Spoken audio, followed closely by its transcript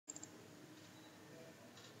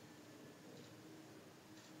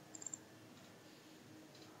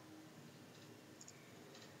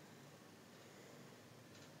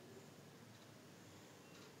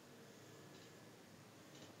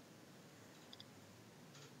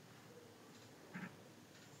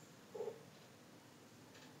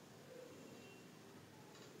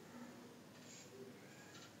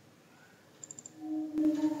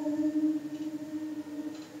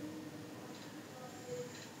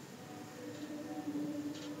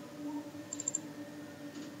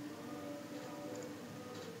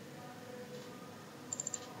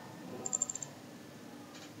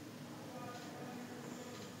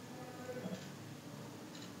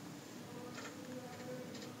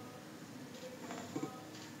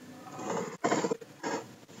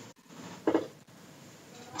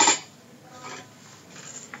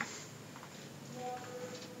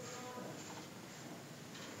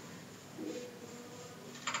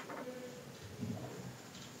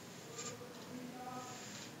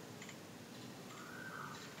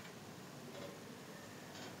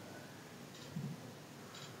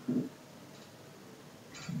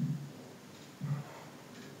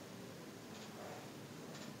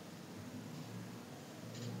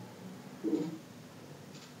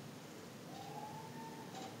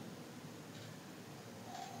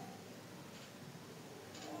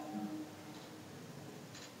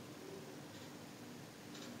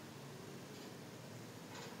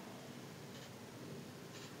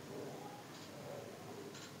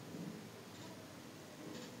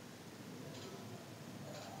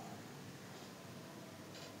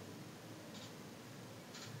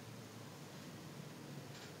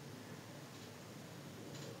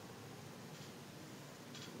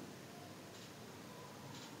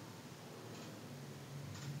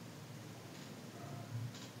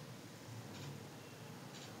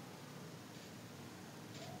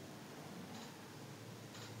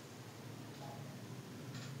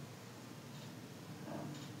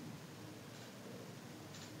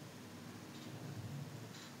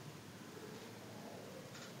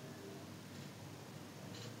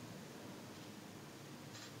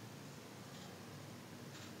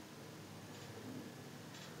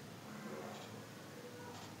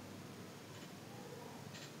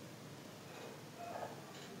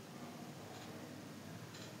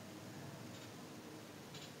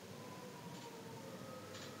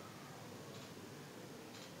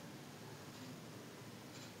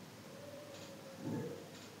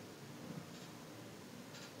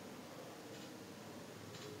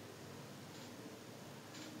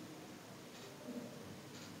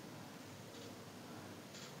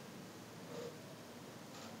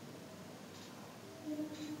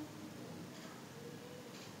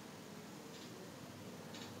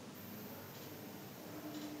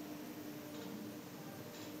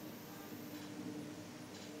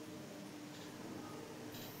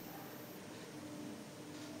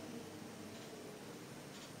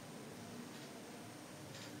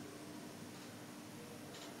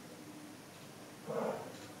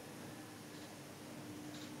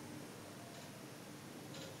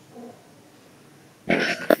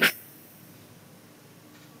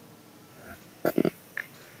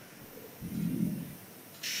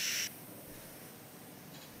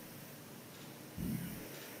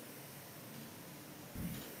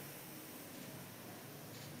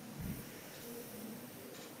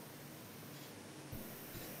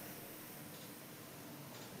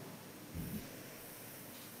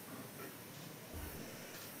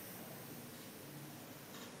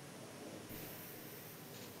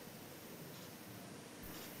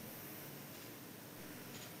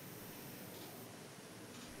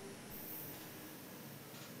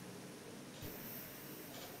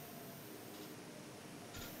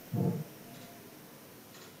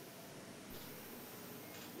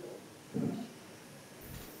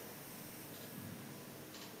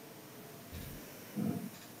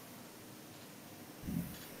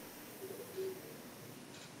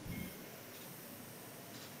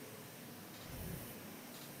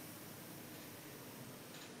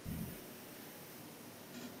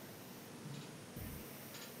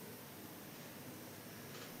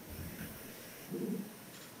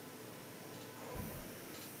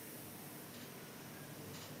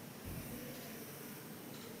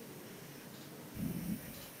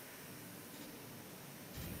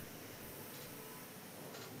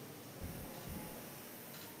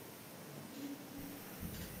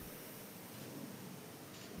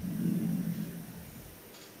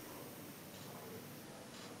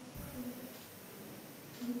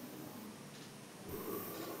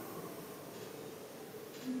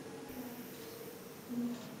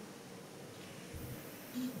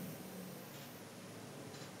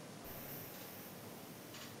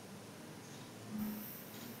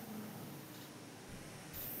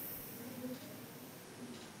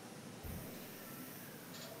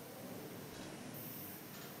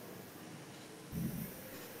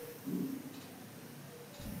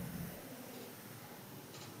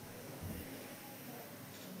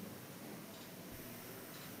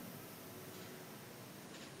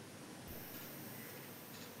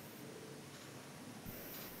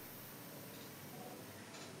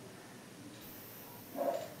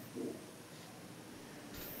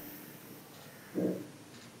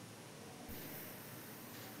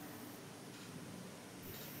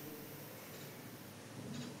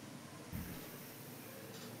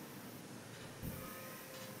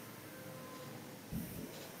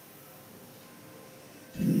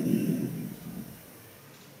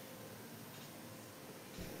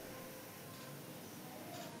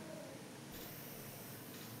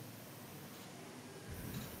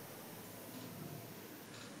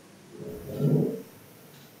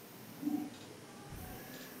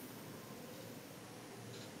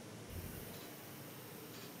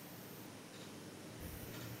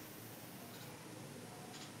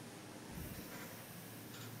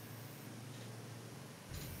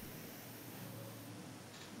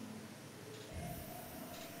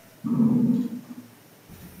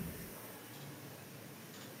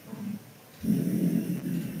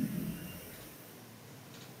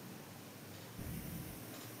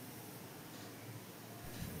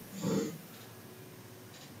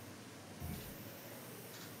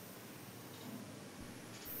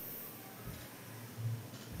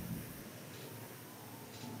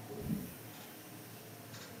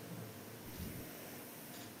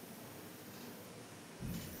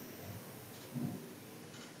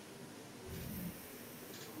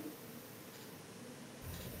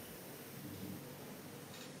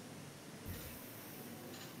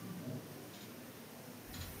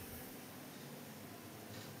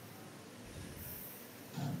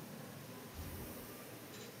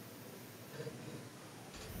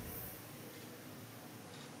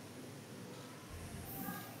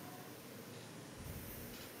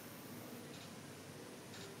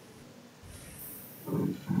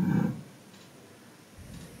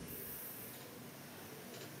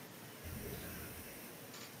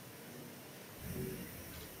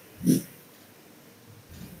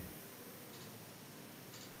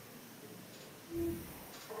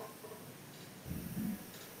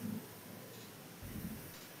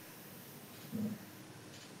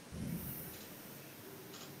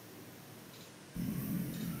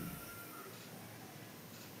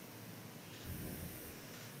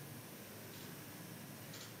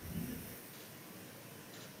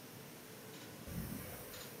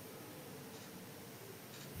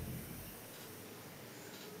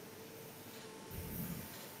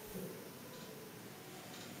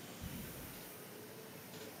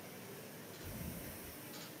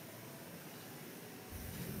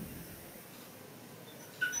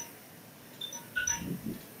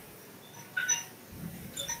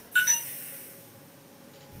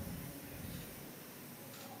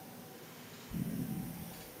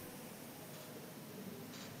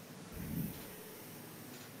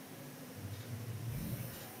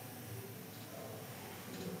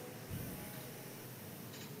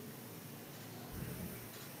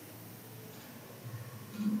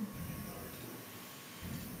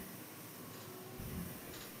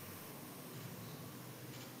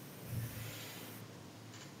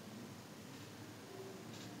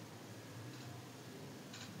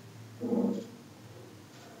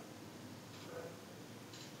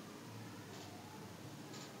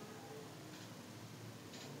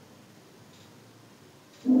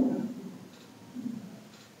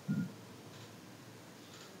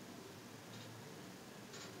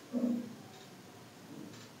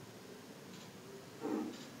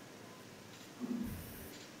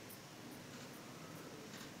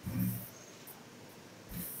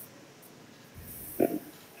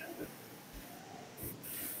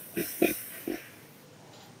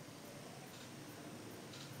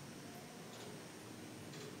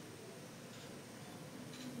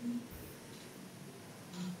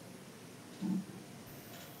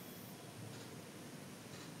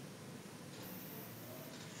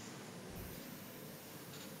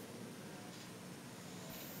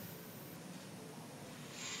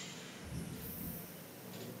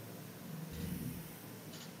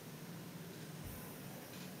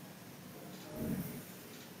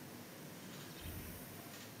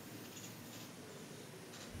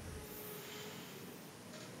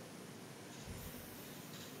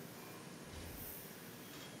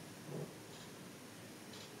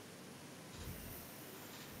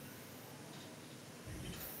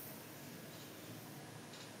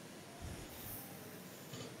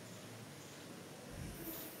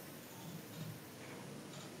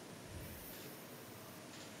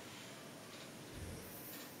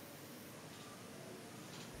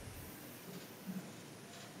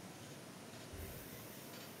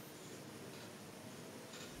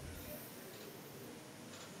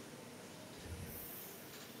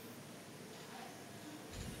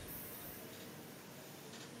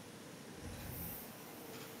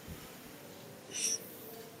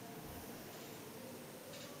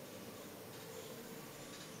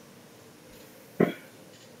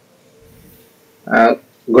Uh,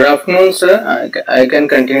 Good afternoon, sir. I can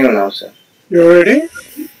continue now, sir. You ready?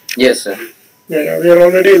 Yes, sir. Yeah, we are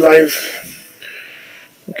already live.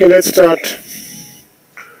 Okay, let's start.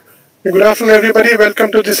 Good afternoon, everybody.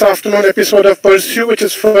 Welcome to this afternoon episode of Pursue, which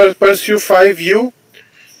is for Pursue 5U,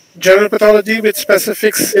 General Pathology with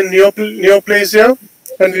specifics in neoplasia,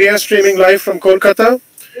 and we are streaming live from Kolkata.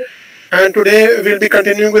 And today we'll be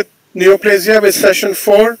continuing with neoplasia with session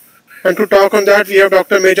 4. And to talk on that, we have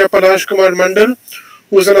Dr. Major Palash Kumar Mandal,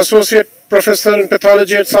 who is an associate professor in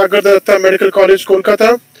pathology at Sagore Dutta Medical College,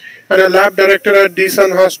 Kolkata, and a lab director at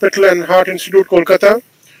Desun Hospital and Heart Institute, Kolkata.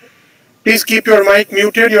 Please keep your mic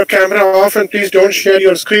muted, your camera off, and please don't share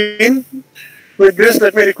your screen. With this,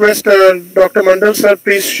 let me request Dr. Mandal, sir,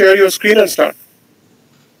 please share your screen and start.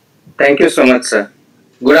 Thank you so much, sir.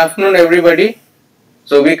 Good afternoon, everybody.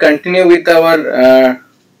 So we continue with our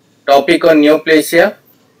topic on neoplasia.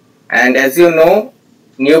 And as you know,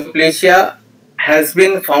 neoplasia has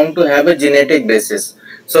been found to have a genetic basis.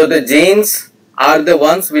 So the genes are the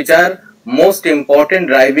ones which are most important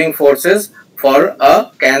driving forces for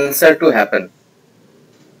a cancer to happen.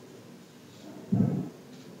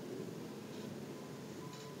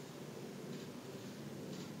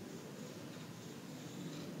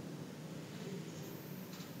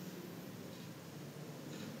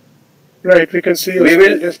 Right, we can see. We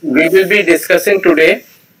will be discussing today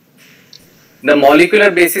the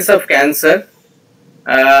molecular basis of cancer,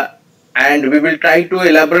 and we will try to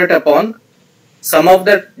elaborate upon some of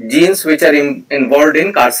the genes which are involved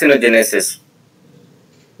in carcinogenesis.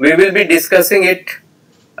 We will be discussing it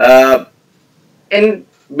in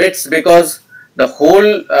bits because the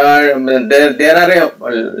whole there are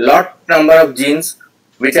a lot number of genes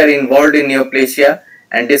which are involved in neoplasia,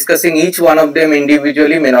 and discussing each one of them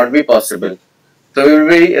individually may not be possible. So we will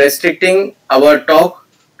be restricting our talk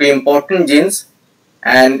to important genes,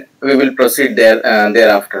 and we will proceed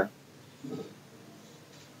thereafter.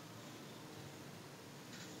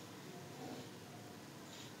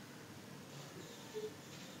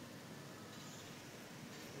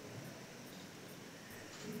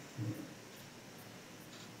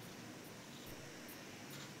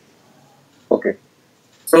 Okay.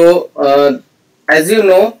 So as you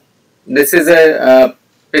know, this is a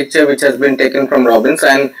picture which has been taken from Robbins,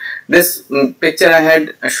 and this picture I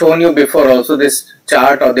had shown you before also, this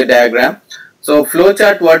chart or the diagram. So flow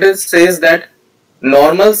chart, what it says that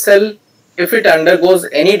normal cell, if it undergoes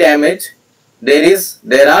any damage, there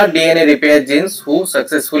are DNA repair genes who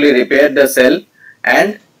successfully repair the cell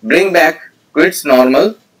and bring back to its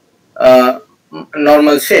uh,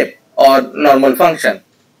 normal shape or normal function.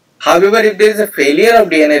 However, if there is a failure of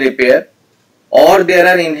DNA repair, or there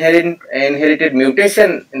are inherited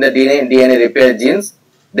mutation in the DNA repair genes,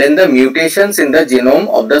 then the mutations in the genome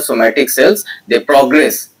of the somatic cells, they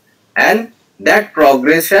progress, and that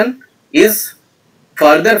progression is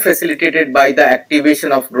further facilitated by the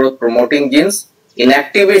activation of growth promoting genes,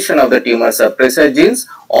 inactivation of the tumor suppressor genes,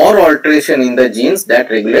 or alteration in the genes that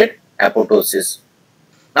regulate apoptosis.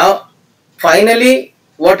 Now, finally,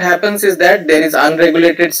 what happens is that there is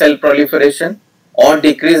unregulated cell proliferation or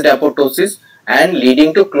decreased apoptosis, and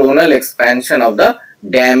leading to clonal expansion of the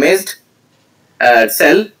damaged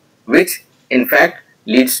cell, which in fact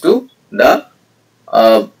leads to the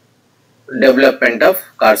development of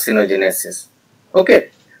carcinogenesis.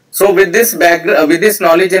 Okay, so with this with this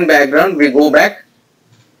knowledge and background, we go back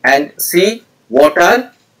and see what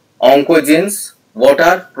are oncogenes, what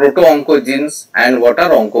are proto-oncogenes, and what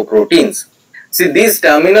are oncoproteins. See, these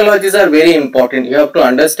terminologies are very important. You have to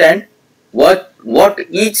understand what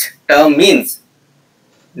each term means.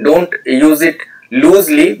 Don't use it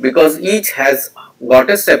loosely, because each has got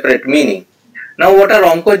a separate meaning. Now, what are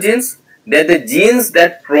oncogenes? They are the genes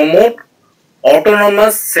that promote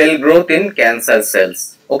autonomous cell growth in cancer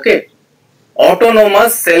cells. Okay,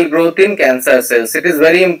 autonomous cell growth in cancer cells. It is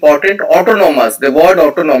very important. Autonomous, the word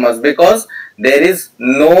autonomous, because there is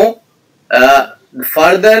no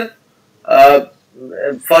further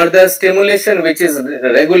stimulation which is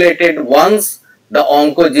regulated once the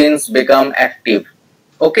oncogenes become active.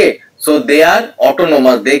 Okay, so they are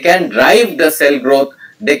autonomous. They can drive the cell growth.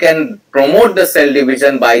 They can promote the cell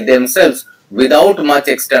division by themselves without much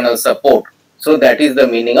external support. So that is the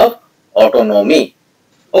meaning of autonomy.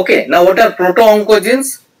 Okay, now what are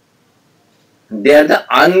proto-oncogenes? They are the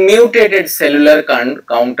unmutated cellular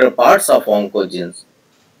counterparts of oncogenes.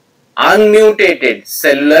 Unmutated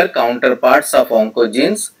cellular counterparts of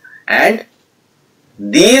oncogenes, and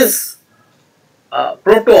these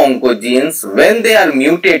proto-oncogenes, when they are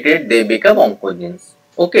mutated, they become oncogenes.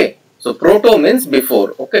 Okay, so proto means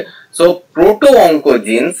before. Okay, so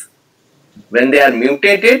proto-oncogenes, when they are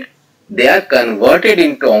mutated, they are converted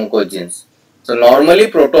into oncogenes. So normally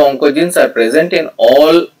proto-oncogenes are present in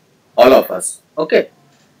all of us. Okay,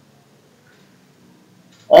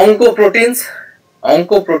 oncoproteins.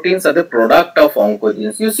 Oncoproteins are the product of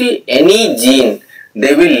oncogenes. You see, any gene,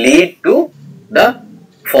 they will lead to the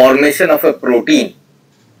formation of a protein.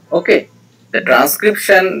 Okay, the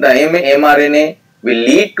transcription, the mRNA will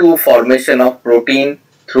lead to formation of protein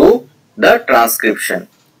through the transcription,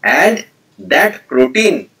 and that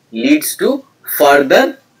protein leads to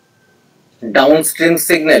further downstream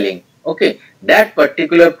signaling. Okay, that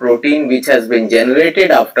particular protein which has been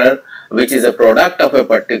generated after, which is a product of a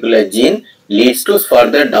particular gene, leads to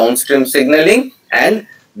further downstream signaling, and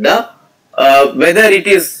the whether it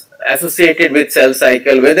is associated with cell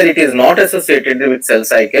cycle, whether it is not associated with cell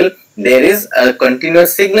cycle, there is a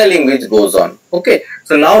continuous signaling which goes on. Okay,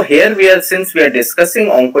 so now here we are, since we are discussing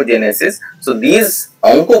oncogenesis, so these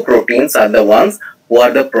oncoproteins are the ones who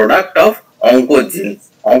are the product of oncogenes.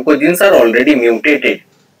 Oncogenes are already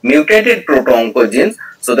mutated proto-oncogenes.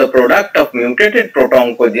 So the product of mutated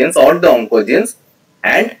proto-oncogenes or the oncogenes,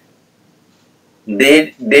 and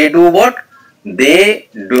they do what? They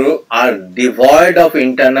are devoid of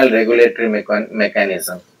internal regulatory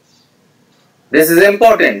mechanism. This is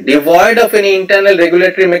important, devoid of any internal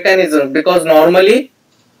regulatory mechanism, because normally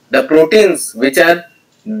the proteins which are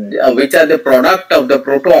the product of the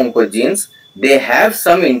proto-oncogenes, they have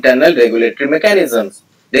some internal regulatory mechanisms.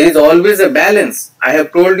 There is always a balance. I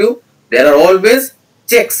have told you, there are always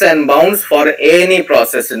checks and bounds for any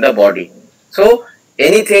process in the body. So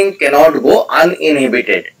anything cannot go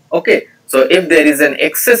uninhibited. Okay, so if there is an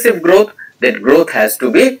excessive growth, that growth has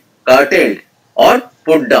to be curtailed or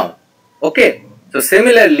put down. Okay. So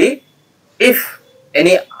similarly, if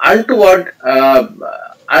any untoward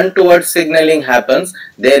signaling happens,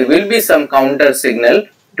 there will be some counter signal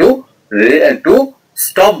to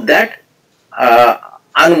stop that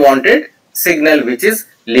unwanted signal which is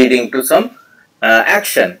leading to some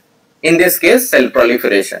action. In this case, cell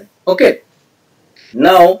proliferation. Okay.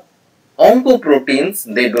 Now,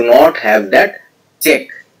 oncoproteins, they do not have that check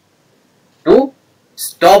to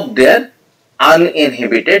stop their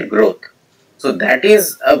uninhibited growth. So that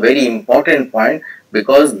is a very important point,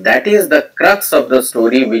 because that is the crux of the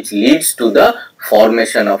story which leads to the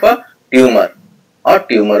formation of a tumor or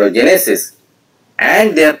tumorogenesis,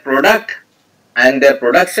 and their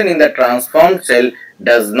production in the transformed cell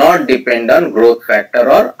does not depend on growth factor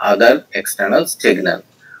or other external signal.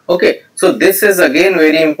 Okay, so this is again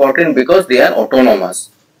very important because they are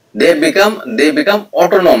autonomous. They become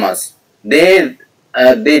autonomous. They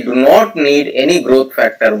do not need any growth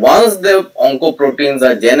factor. Once the oncoproteins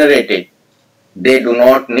are generated, they do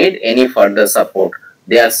not need any further support.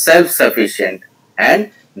 They are self-sufficient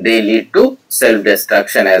and they lead to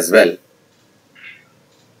self-destruction as well.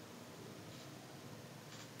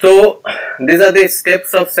 So these are the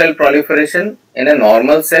steps of cell proliferation in a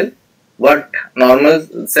normal cell. What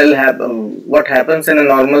happens in a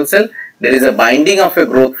normal cell? There is a binding of a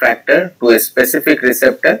growth factor to a specific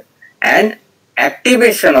receptor and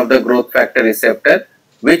activation of the growth factor receptor,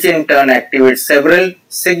 which in turn activates several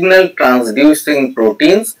signal transducing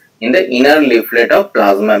proteins in the inner leaflet of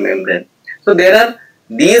plasma membrane. So there are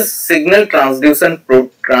these signal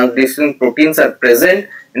transducing proteins are present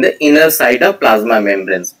in the inner side of plasma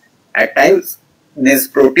membranes. At times, these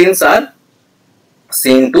proteins are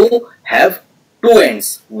seen to have two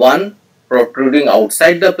ends, one protruding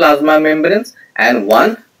outside the plasma membranes and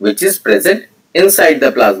one which is present inside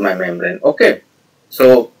the plasma membrane. Okay,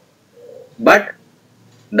 so but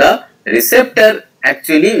the receptor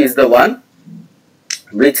actually is the one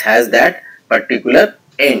which has that particular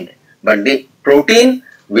end, but the protein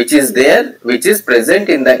which is there, which is present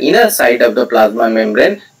in the inner side of the plasma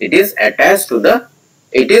membrane, it is attached to the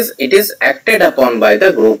it is acted upon by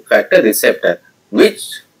the growth factor receptor,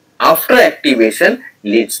 which after activation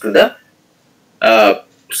leads to the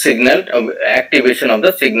activation of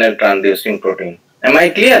the signal transducing protein. Am I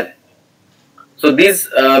clear? So these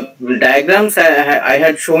diagrams I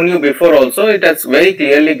had shown you before also, it has very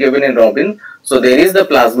clearly given in Robin. So there is the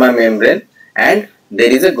plasma membrane and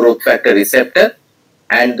there is a growth factor receptor,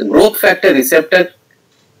 and the growth factor receptor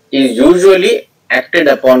is usually acted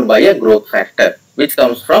upon by a growth factor which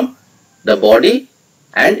comes from the body,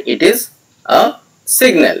 and it is a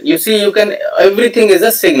signal. You see, everything is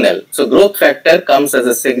a signal. So growth factor comes as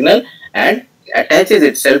a signal and attaches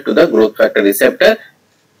itself to the growth factor receptor,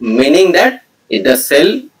 meaning that in the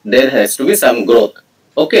cell there has to be some growth.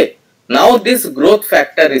 Okay, now this growth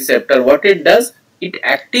factor receptor, what it does, it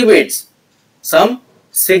activates some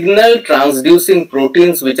signal transducing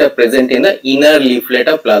proteins which are present in the inner leaflet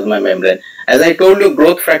of plasma membrane. As I told you,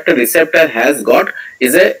 growth factor receptor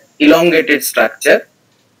is a elongated structure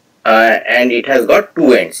and it has got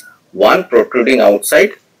two ends, one protruding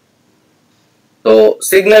outside. So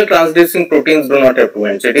signal transducing proteins do not have two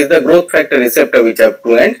ends. It is the growth factor receptor which have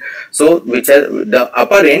two ends. So the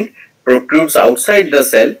upper end protrudes outside the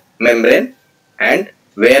cell membrane and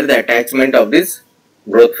where the attachment of these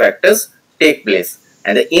growth factors take place,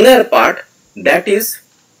 and the inner part that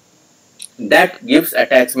gives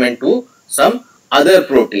attachment to some other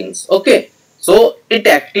proteins. Okay, so it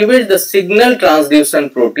activates the signal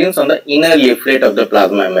transduction proteins on the inner leaflet of the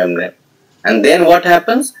plasma membrane, and then what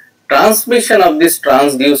happens? Transmission of this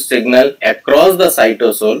transduced signal across the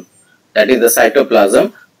cytosol, that is the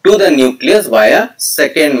cytoplasm, to the nucleus via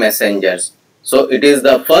second messengers. So it is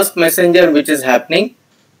the first messenger which is happening,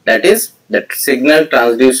 that is the signal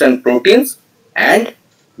transduction proteins, and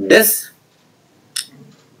this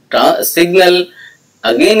signal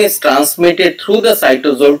again is transmitted through the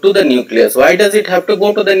cytosol to the nucleus. Why does it have to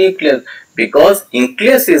go to the nucleus? Because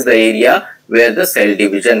nucleus is the area where the cell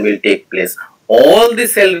division will take place. All the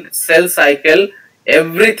cell cycle,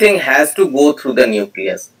 everything has to go through the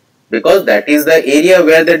nucleus, because that is the area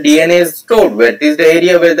where the DNA is stored, that is the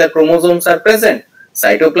area where the chromosomes are present.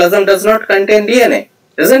 Cytoplasm does not contain DNA,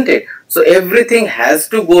 isn't it? So everything has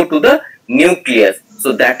to go to the nucleus.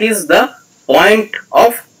 So that is the point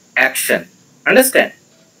of action. Understand?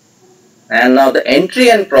 And now the entry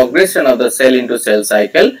and progression of the cell into cell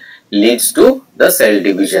cycle leads to the cell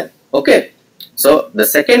division. Okay. So the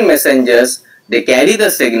second messengers, they carry the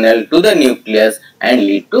signal to the nucleus and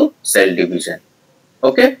lead to cell division.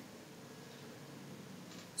 Okay.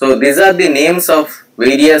 So these are the names of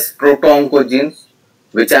various proto-oncogenes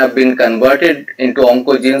which have been converted into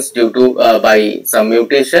oncogenes due to by some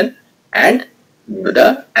mutation and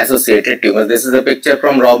the associated tumors. This is a picture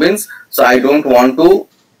from Robbins, so I don't want to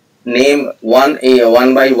name one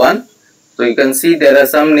by one. So you can see there are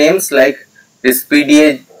some names like this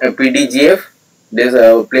PDGF, this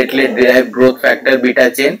platelet derived growth factor beta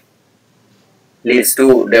chain, leads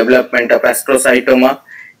to development of astrocytoma.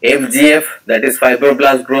 FGF, that is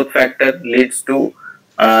fibroblast growth factor, leads to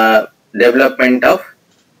development of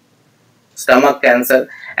stomach cancer.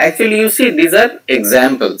 Actually, you see, these are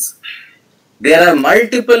examples. There are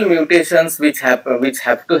multiple mutations which have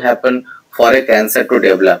to happen for a cancer to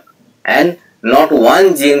develop, and not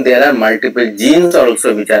one gene, there are multiple genes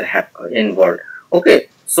also which are involved. Okay,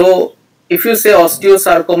 so if you say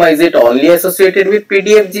osteosarcoma, is it only associated with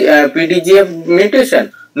PDGF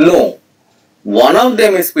mutation? No, one of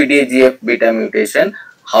them is PDGF beta mutation.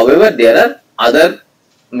 However, there are other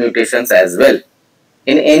mutations as well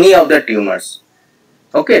in any of the tumors.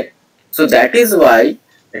 Okay, so that is why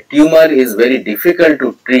the tumor is very difficult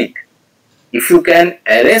to treat. If you can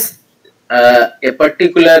arrest a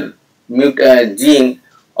particular gene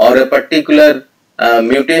or a particular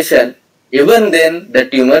mutation, even then the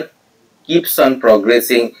tumor keeps on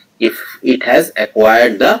progressing if it has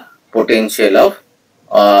acquired the potential of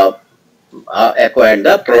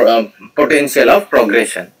potential of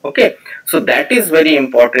progression. Okay, so that is very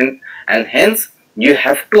important, and hence you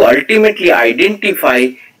have to ultimately identify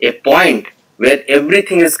a point where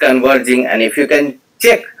everything is converging, and if you can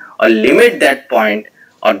check or limit that point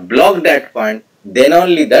or block that point, then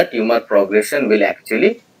only the tumor progression will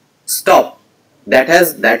actually stop. That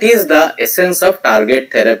is the essence of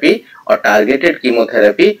target therapy or targeted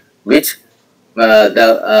chemotherapy, which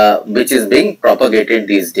is being propagated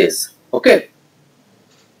these days. Okay.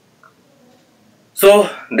 So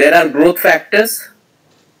there are growth factors.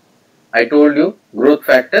 I told you growth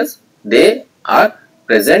factors, they are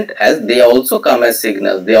present as, they also come as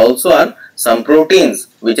signals. They also are some proteins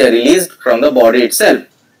which are released from the body itself.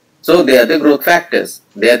 So they are the growth factors.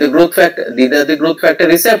 These are the growth factor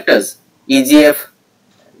receptors. EGF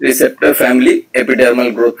receptor family,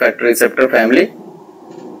 epidermal growth factor receptor family.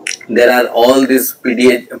 There are all these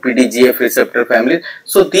PDGF receptor families.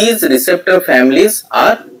 So these receptor families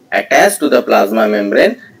are attached to the plasma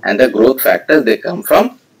membrane, and the growth factors, they come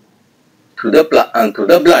from through the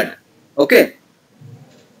blood. Okay.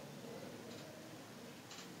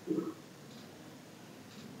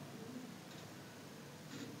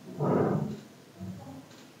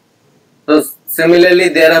 So similarly,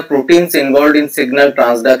 there are proteins involved in signal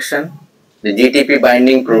transduction. The GTP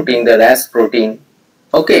binding protein, the RAS protein,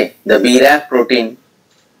 okay, the BRAF protein,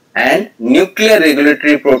 and nuclear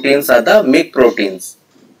regulatory proteins are the MYC proteins.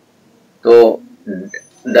 So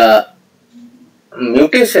the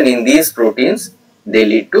mutation in these proteins, they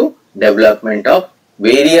lead to development of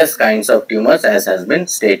various kinds of tumors, as has been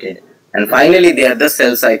stated. And finally, they are the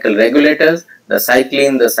cell cycle regulators, the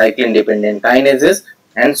cyclin dependent kinases,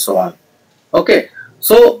 and so on. Okay,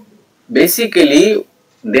 so basically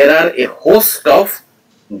there are a host of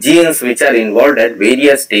genes which are involved at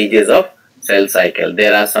various stages of cell cycle.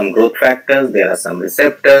 There are some growth factors, there are some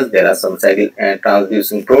receptors, there are some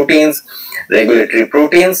transducing proteins, regulatory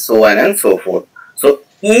proteins, so on and so forth. So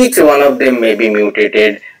each one of them may be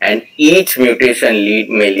mutated, and each mutation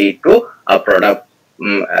may lead to a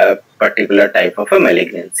particular type of a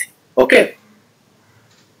malignancy. Okay.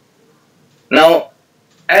 Now,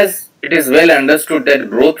 as it is well understood that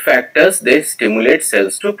growth factors, they stimulate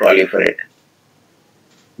cells to proliferate,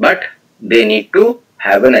 but they need to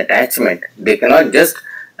have an attachment. They cannot just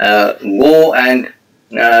go and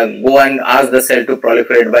ask the cell to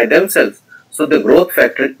proliferate by themselves. So the growth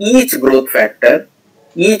factor, each growth factor,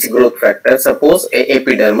 suppose a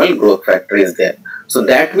epidermal growth factor is there, so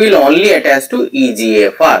that will only attach to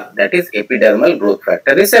EGFR, that is epidermal growth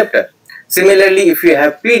factor receptor. Similarly, if you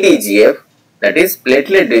have PDGF, that is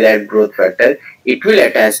platelet derived growth factor, it will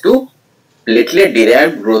attach to platelet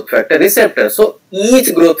derived growth factor receptor. So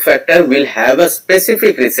each growth factor will have a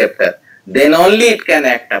specific receptor, then only it can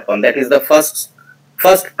act upon. That is the first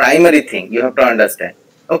primary thing you have to understand.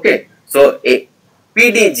 Okay, so a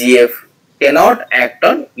PDGF cannot act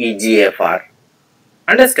on EGFR.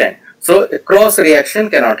 Understand? So a cross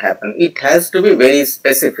reaction cannot happen. It has to be very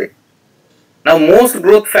specific. Now most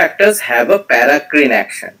growth factors have a paracrine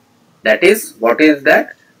action. That is, what is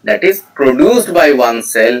that? That is produced by one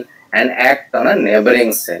cell and act on a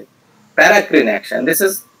neighboring cell. Paracrine action. This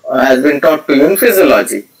is has been taught to you in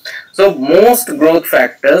physiology. So most growth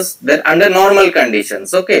factors, that under normal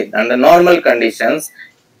conditions, okay, under normal conditions,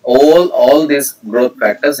 all these growth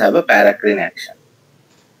factors have a paracrine action.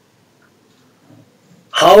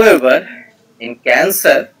 However, in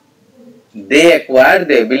cancer, they acquire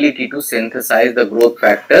the ability to synthesize the growth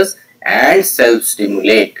factors and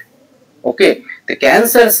self-stimulate. Okay, the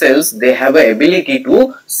cancer cells, they have a ability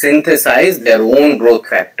to synthesize their own growth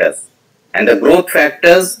factors, and the growth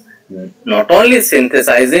factors, not only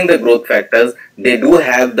synthesizing the growth factors, they do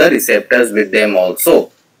have the receptors with them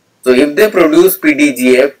also. So if they produce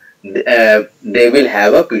PDGF, they will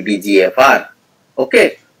have a PDGFR.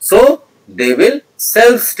 Okay, so they will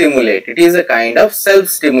self-stimulate. It is a kind of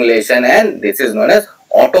self-stimulation, and this is known as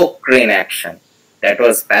autocrine action. That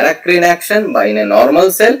was paracrine action in a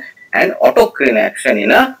normal cell and autocrine action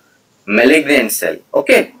in a malignant cell.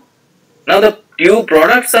 Okay. Now the two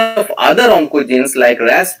products of other oncogenes like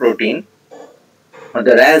RAS protein or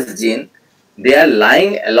the RAS gene, they are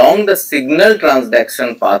lying along the signal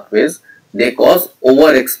transduction pathways. They cause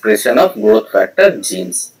overexpression of growth factor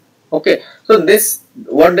genes. Okay, so this,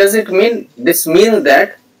 what does it mean? This means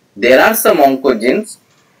that there are some oncogenes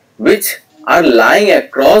which are lying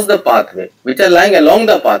across the pathway, which are lying along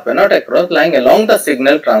the pathway, not across, lying along the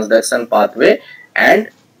signal transduction pathway, and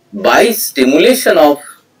by stimulation of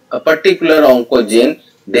a particular oncogene,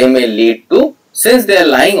 they may lead to, since they are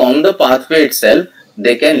lying on the pathway itself,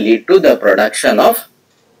 they can lead to the production of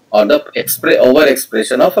or the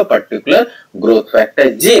overexpression of a particular growth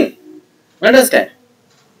factor gene. Understand?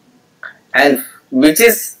 And which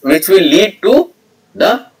will lead to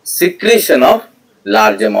the secretion of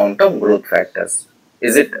large amount of growth factors.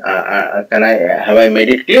 Is it? Have I made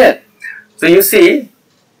it clear? So you see,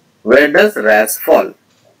 where does RAS fall?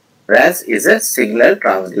 RAS is a signal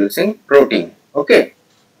transducing protein. Okay.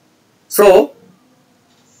 So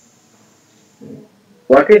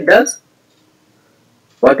what it does?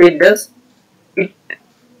 It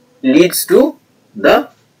leads to the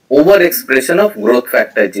overexpression of growth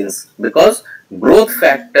factor genes, because growth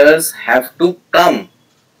factors have to come.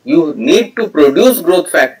 You need to produce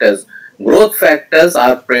growth factors. Growth factors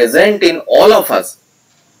are present in all of us,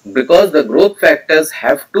 because the growth factors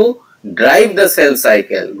have to drive the cell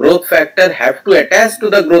cycle. Growth factor have to attach to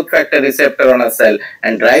the growth factor receptor on a cell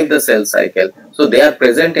and drive the cell cycle. So they are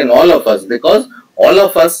present in all of us, because all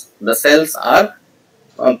of us, the cells are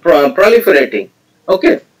proliferating.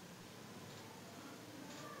 Okay.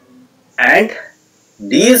 And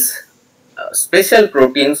these special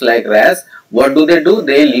proteins like RAS, what do?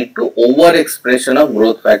 They lead to overexpression of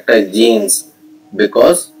growth factor genes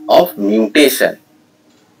because of mutation.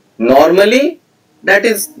 Normally that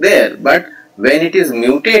is there, but when it is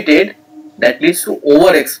mutated, that leads to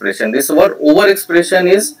overexpression. This word overexpression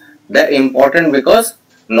is the important, because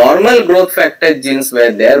normal growth factor genes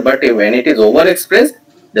were there, but when it is overexpressed,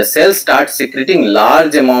 the cell starts secreting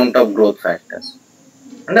large amount of growth factors.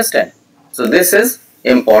 Understand? So this is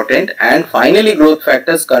important. And finally, growth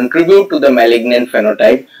factors contribute to the malignant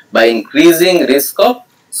phenotype by increasing risk of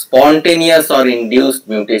spontaneous or induced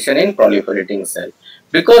mutation in proliferating cell.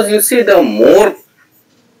 Because you see, the more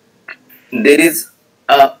there is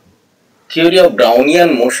a theory of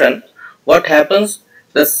Brownian motion, what happens?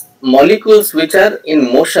 The molecules which are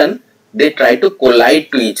in motion, they try to collide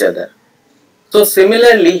to each other. So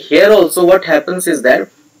similarly, here also what happens is that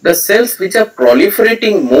the cells which are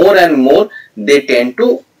proliferating more and more, they tend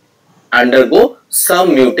to undergo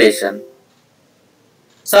some mutation.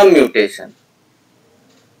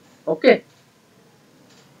 Okay.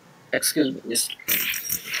 Excuse me. Yes.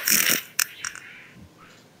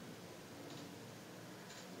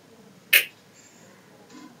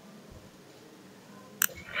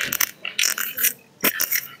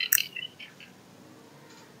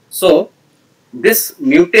 So this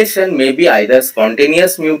mutation may be either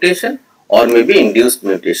spontaneous mutation or maybe induced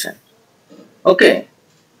mutation. Okay.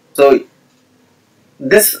 So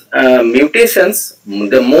this mutations,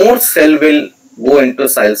 the more cell will go into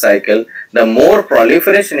cell cycle, the more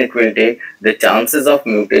proliferation it will take, the chances of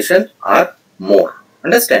mutation are more.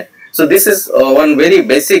 Understand? So this is one very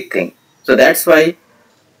basic thing. So that's why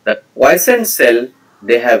the quiescent cell,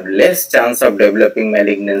 they have less chance of developing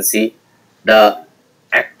malignancy. The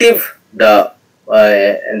active, the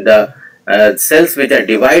cells which are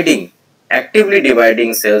actively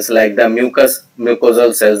dividing cells like the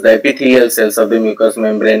mucosal cells, the epithelial cells of the mucous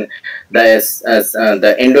membrane,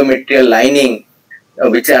 the endometrial lining,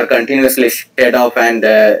 which are continuously shed off, and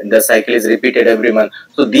the cycle is repeated every month.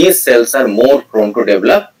 So these cells are more prone to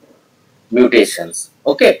develop mutations.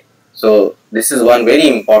 Okay. So this is one very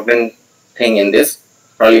important thing in this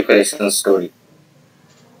proliferation story.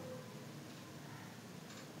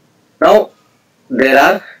 Now there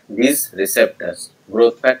are these receptors,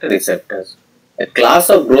 growth factor receptors. a class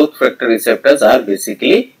of growth factor receptors are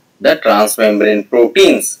basically the transmembrane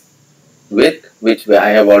proteins, with which I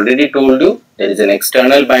have already told you there is an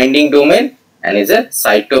external binding domain and is a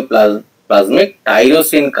cytoplasmic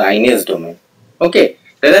tyrosine kinase domain. Okay,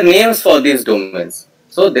 there are names for these domains.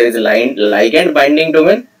 So there is a ligand binding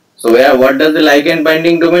domain. So what does the ligand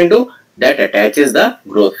binding domain do? That attaches the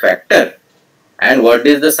growth factor. And what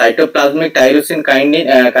is the cytoplasmic tyrosine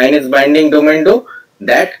kinase binding domain do?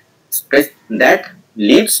 That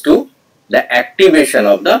leads to the activation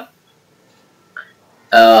of the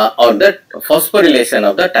or the phosphorylation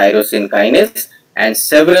of the tyrosine kinase and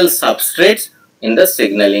several substrates in the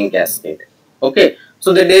signaling cascade. Okay,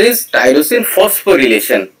 so there is tyrosine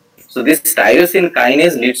phosphorylation. So this tyrosine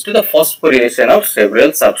kinase leads to the phosphorylation of several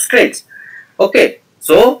substrates. Okay,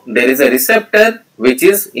 so there is a receptor which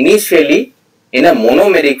is initially in a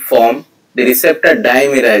monomeric form. The receptor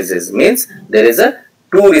dimerizes, means there is a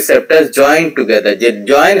two receptors joined together, they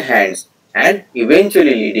join hands, and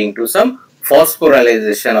eventually leading to some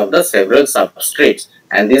phosphorylation of the several substrates,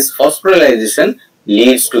 and this phosphorylation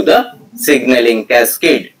leads to the signaling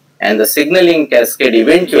cascade, and the signaling cascade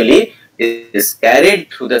eventually is carried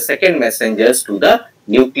through the second messengers to the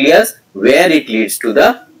nucleus, where it leads to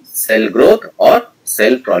the cell growth or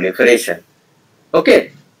cell proliferation.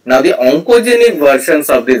 Okay, now the oncogenic versions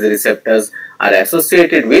of these receptors are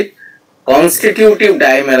associated with constitutive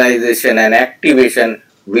dimerization and activation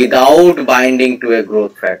without binding to a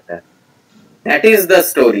growth factor. That is the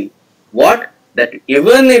story. What? That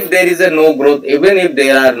even if there is no growth, even if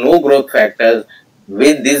there are no growth factors,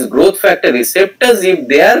 with these growth factor receptors, if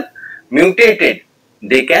they are mutated,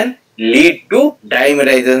 they can lead to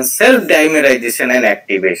dimerization, self-dimerization and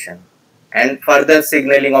activation, and further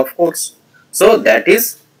signaling, of course. So that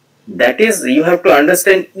is you have to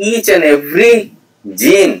understand each and every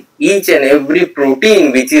gene, each and every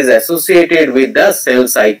protein which is associated with the cell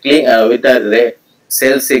cycling, with the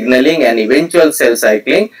cell signaling and eventual cell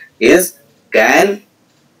cycling can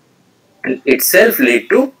itself lead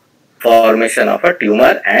to formation of a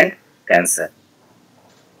tumor and cancer.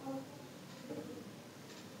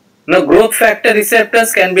 Now, growth factor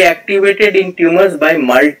receptors can be activated in tumors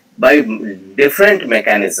by different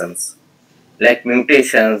mechanisms like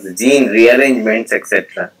mutations, gene rearrangements,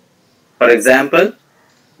 etc. For example,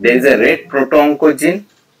 there is a red proto-oncogene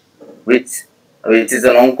which is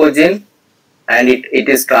an oncogene, and it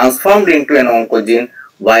is transformed into an oncogene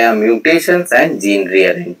via mutations and gene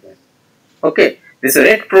rearrangement. Okay, this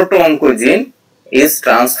red proto-oncogene is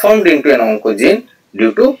transformed into an oncogene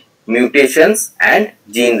due to mutations and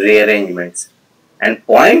gene rearrangements, and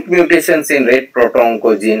point mutations in red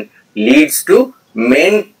proto-oncogene leads to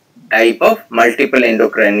main type of multiple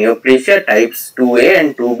endocrine neoplasia types 2A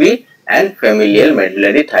and 2B and familial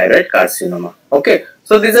medullary thyroid carcinoma. Okay,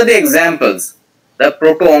 so these are the examples. The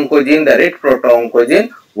proto-oncogene, the red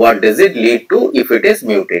proto-oncogene, what does it lead to if it is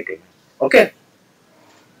mutated? Okay.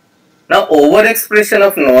 Now, overexpression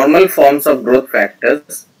of normal forms of growth factor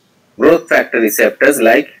receptors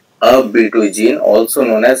like ERB2 gene, also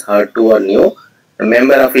known as HER2 or NEO, a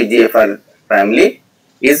member of EGFR family,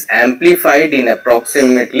 is amplified in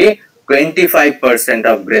approximately 25%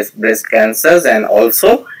 of breast cancers and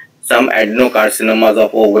also some adenocarcinomas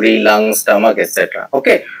of ovary, lung, stomach, etc.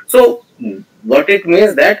 Okay, so what it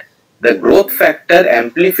means that the growth factor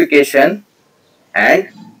amplification and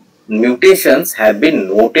mutations have been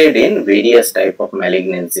noted in various type of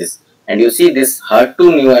malignancies, and you see this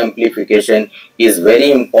HER2 neo amplification is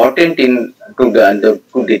very important to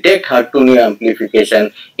detect HER2 neo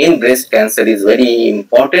amplification in breast cancer is very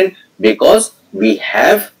important because we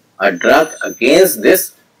have a drug against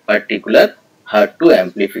this particular HER2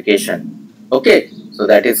 amplification. Okay, so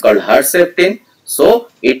that is called Herceptin. So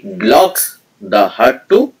it blocks the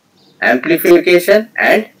HER2 amplification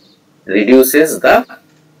and reduces the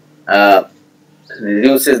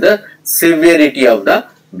severity of the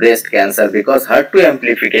breast cancer, because HER2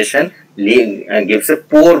 amplification gives a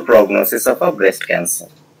poor prognosis of a breast cancer.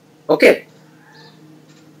 Okay.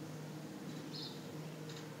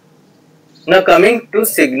 Now coming to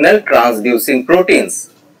signal transducing proteins.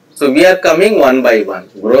 So we are coming one by one.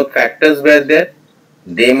 Growth factors were there,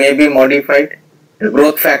 they may be modified. The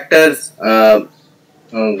growth factor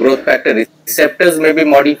receptors may be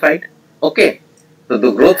modified. Okay. So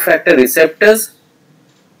the growth factor receptors,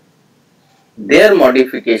 their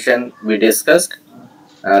modification we discussed,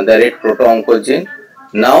 the red proto-oncogene,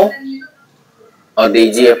 now or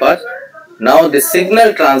the EGFR. Now the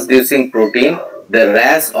signal transducing protein, the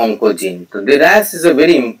RAS oncogene. So the RAS is a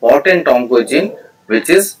very important oncogene which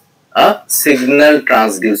is a signal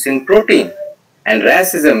transducing protein, and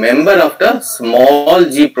RAS is a member of the small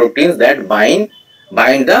g proteins that bind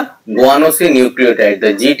bind the guanosine nucleotide,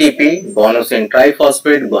 the GTP, guanosine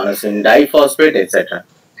triphosphate, guanosine diphosphate, etc.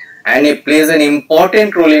 And it plays an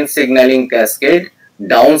important role in signaling cascade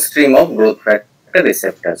downstream of growth factor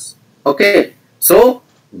receptors. Okay, so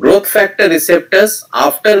growth factor receptors,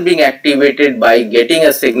 after being activated by getting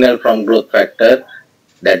a signal from growth factor,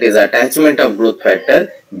 that is attachment of growth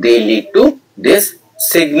factor, they lead to this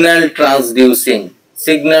signal transducing,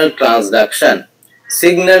 signal transduction,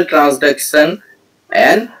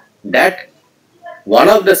 and that one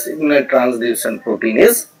of the signal transduction protein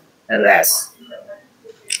is RAS.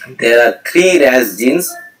 There are three RAS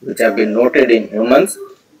genes which have been noted in humans.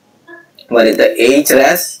 One is the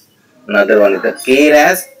HRAS, another one is the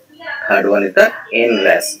KRAS, third one is the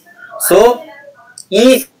NRAS. So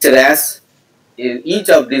each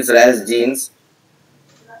of these RAS genes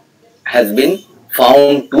has been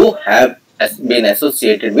found to have been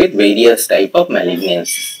associated with various type of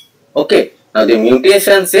malignancies. Okay, now the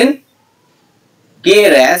mutations in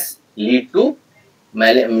KRAS lead to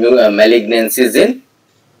malignancies in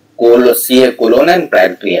colon and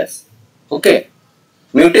pancreas. Okay,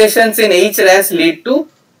 mutations in HRAS lead to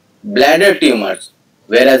bladder tumors,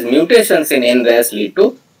 whereas mutations in NRAS lead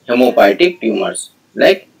to hemopoietic tumors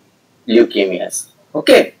like leukemias.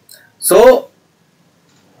 Okay, so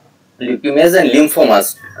leukemias and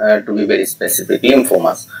lymphomas, to be very specific,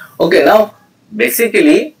 lymphomas. Okay, now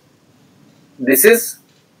basically this is,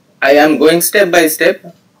 I am going step by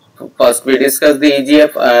step. First we discuss the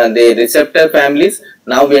EGF, the receptor families.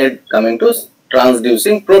 Now we are coming to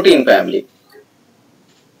transducing protein family.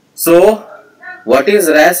 So what is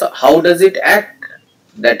RAS? How does it act?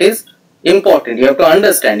 That is important. You have to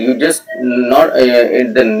understand. You just not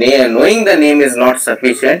the name, knowing the name is not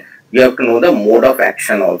sufficient. You have to know the mode of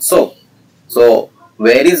action also. So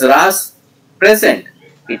where is RAS present?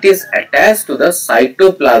 It is attached to the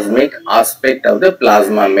cytoplasmic aspect of the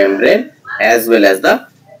plasma membrane as well as the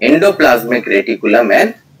endoplasmic reticulum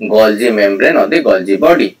and Golgi membrane or the Golgi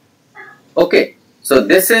body. Okay, so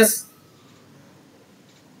this is,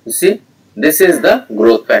 you see, this is the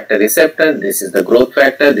growth factor receptor, this is the growth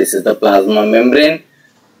factor, this is the plasma membrane,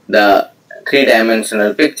 the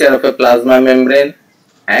three-dimensional picture of a plasma membrane,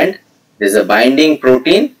 and this is a binding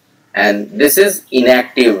protein, and this is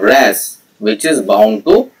inactive RAS which is bound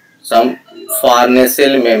to some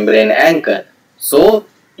farnesyl membrane anchor. So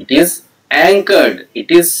it is anchored, it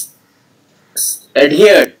is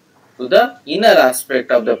adhered to the inner aspect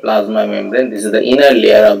of the plasma membrane. This is the inner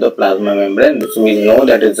layer of the plasma membrane, which we know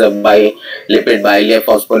that it's a lipid bilayer,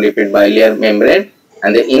 phospholipid bilayer membrane,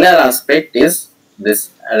 and the inner aspect is this,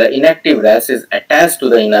 the inactive RAS is attached to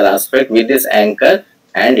the inner aspect with this anchor,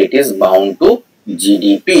 and it is bound to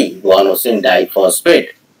GDP, guanosine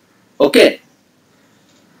diphosphate. Okay,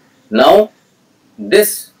 now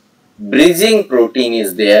this bridging protein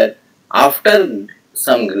is there. After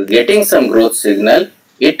getting some growth signal,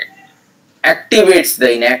 it activates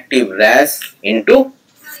the inactive RAS into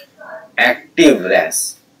active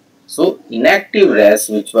RAS. So inactive RAS,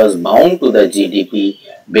 which was bound to the GDP,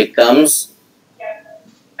 becomes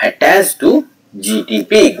attached to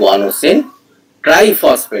GTP, guanosine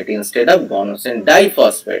triphosphate, instead of guanosine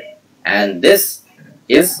diphosphate, and this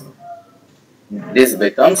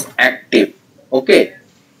becomes active. Okay,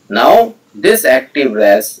 now this active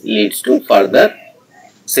RAS leads to further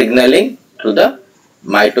signaling to the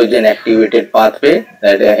mitogen activated pathway,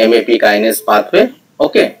 that MAP kinase pathway.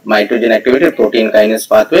 Okay, mitogen activated protein kinase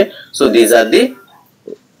pathway. So these are the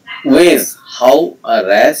ways how a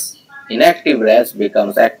RAS, inactive RAS,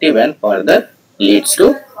 becomes active and further leads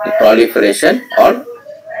to the proliferation or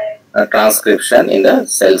transcription in the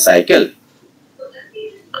cell cycle.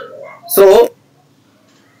 So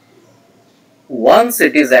once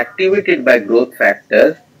it is activated by growth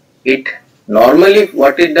factor, it normally,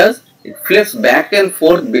 what it does, it flips back and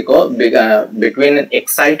forth between an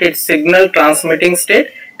excited signal transmitting state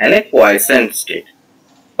and a quiescent state.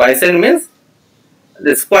 Quiescent means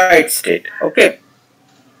this quiet state. Okay.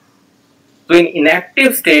 So in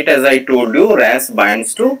inactive state, as I told you, RAS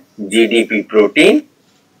binds to GDP protein,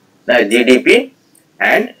 GDP,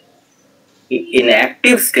 and in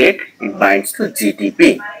active state it binds to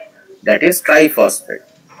GTP, that is triphosphate.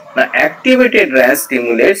 Now activated RAS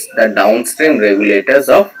stimulates the downstream regulators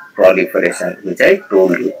of proliferation, which I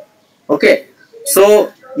told you. Okay,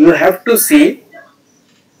 so you have to see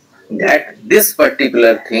that this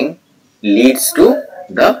particular thing leads to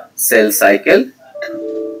the cell cycle.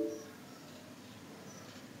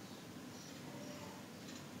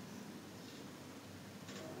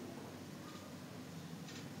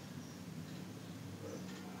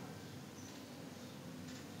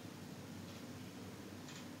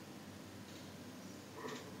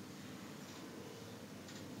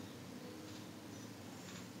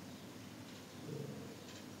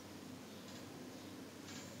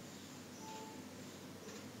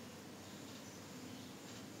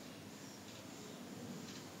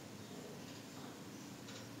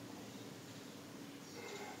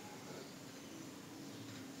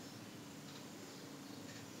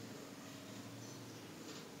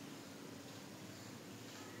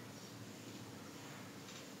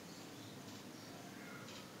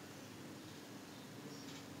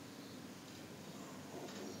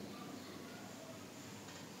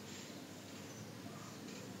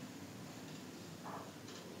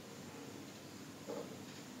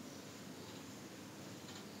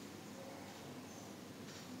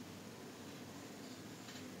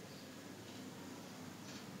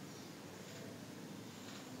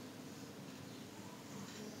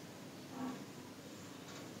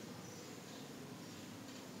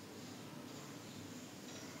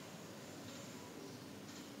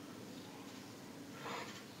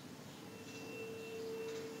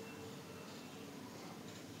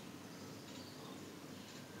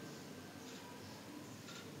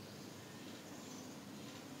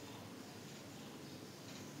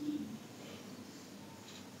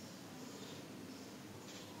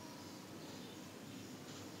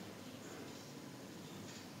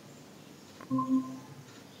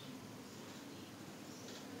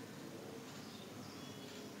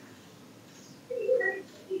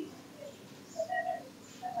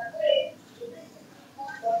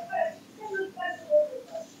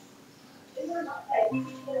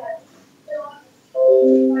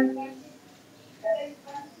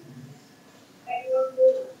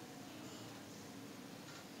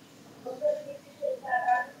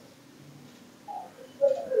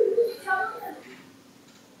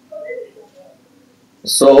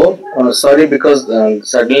 So, sorry because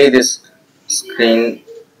suddenly this screen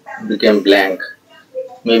became blank,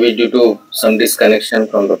 maybe due to some disconnection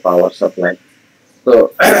from the power supply.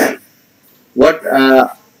 So, what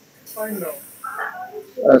Fine now.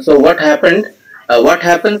 so what happened? What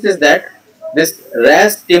happens is that this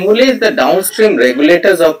RAS stimulates the downstream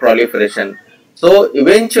regulators of proliferation. So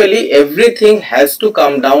eventually everything has to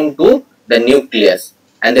come down to the nucleus,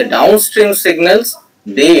 and the downstream signals,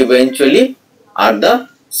 they eventually are the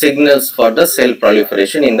signals for the cell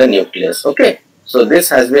proliferation in the nucleus. Okay. So this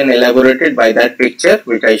has been elaborated by that picture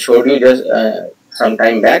which I showed you just some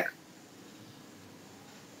time back.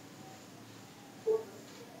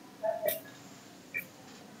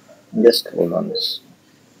 Just hold on this.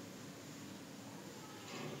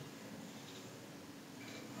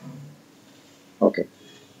 Okay.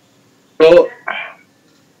 So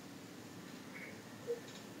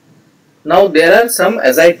now there are some,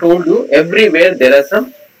 as I told you, everywhere there are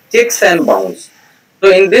some checks and bounds. So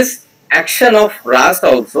in this action of RAS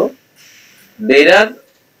also, there are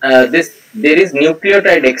there is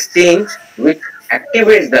nucleotide exchange which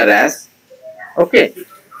activates the RAS. Okay,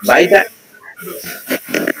 by that.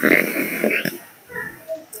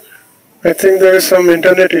 I think there is some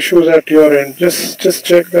internet issues at your end. Just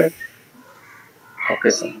check that. Okay,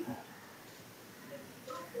 sir.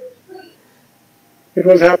 It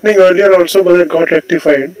was happening earlier also, but it got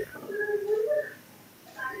rectified.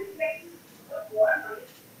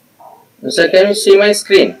 Sir, can you see my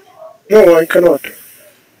screen? No, I cannot.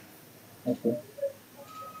 Okay.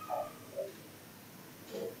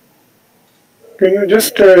 Can you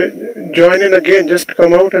just join in again? Just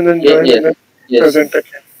come out and then join and then Yes. present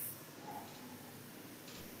again.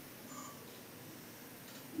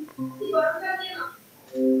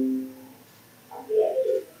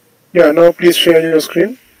 Yeah, now please share your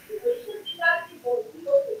screen.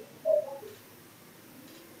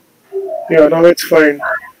 Yeah, now it's fine.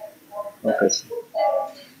 Okay, sir.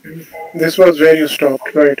 This was where you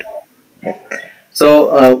stopped, right?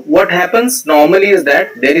 So what happens normally is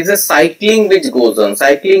that there is a cycling which goes on.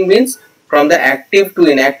 Cycling means from the active to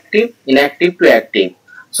inactive, inactive to active.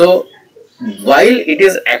 So while it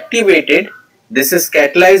is activated, this is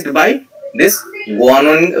catalyzed by this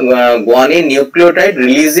guanine nucleotide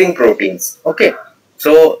releasing proteins. Okay.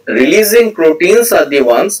 So releasing proteins are the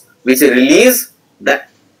ones which release the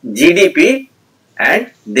GDP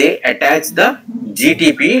and they attach the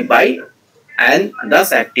GTP by and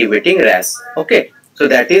thus activating RAS. Okay, so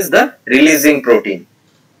that is the releasing protein.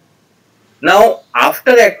 Now,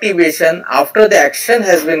 after activation, after the action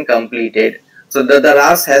has been completed, so the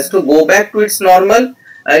RAS has to go back to its normal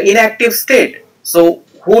inactive state. So,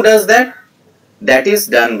 who does that? That is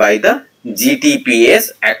done by the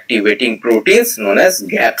GTPase activating proteins known as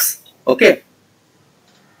GAPs. Okay,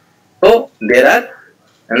 so there are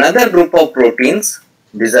another group of proteins.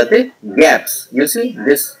 These are the gaps. You see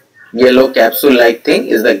this yellow capsule like thing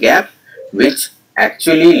is the gap which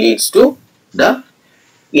actually leads to the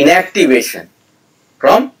inactivation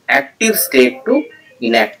from active state to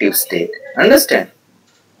inactive state. Understand?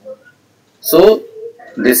 So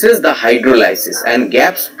this is the hydrolysis, and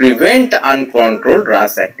gaps prevent uncontrolled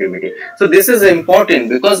RAS activity. So this is important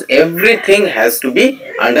because everything has to be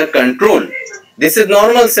under control. This is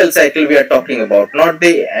normal cell cycle we are talking about, not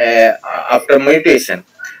the after mutation.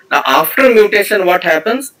 Now after mutation what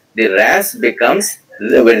happens? The RAS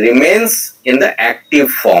remains in the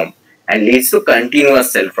active form and leads to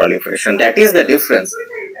continuous cell proliferation. That is the difference.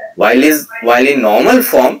 While in normal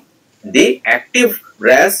form, the active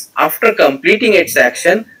RAS after completing its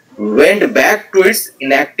action went back to its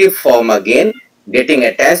inactive form again, getting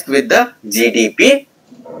attached with the GDP,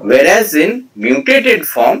 whereas in mutated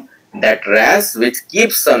form, that RAS which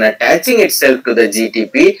keeps on attaching itself to the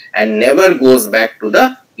GTP and never goes back to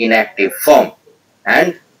the inactive form,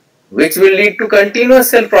 and which will lead to continuous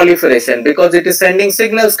cell proliferation because it is sending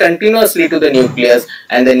signals continuously to the nucleus,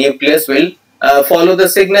 and the nucleus will follow the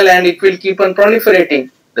signal and it will keep on proliferating.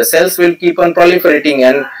 The cells will keep on proliferating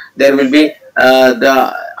and there will be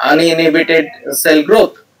the uninhibited cell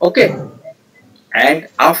growth. Okay. And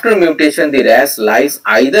after mutation, the RAS lies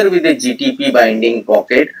either with a GTP binding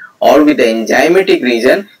pocket or with the enzymatic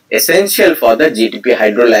region essential for the GTP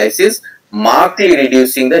hydrolysis, markedly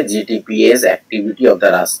reducing the GTPase activity of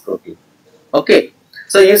the RAS protein. Okay,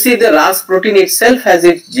 so you see the RAS protein itself has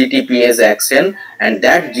its GTPase action, and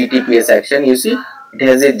that GTPase action, you see, it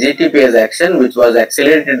has a GTPase action which was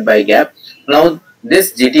accelerated by gap. Now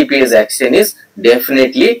this GTPase action is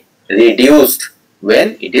definitely reduced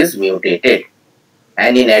when it is mutated.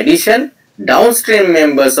 And in addition, downstream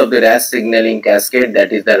members of the RAS signaling cascade,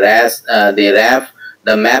 that is the RAF,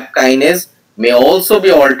 the MAP kinase, may also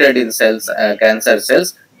be altered in cells, cancer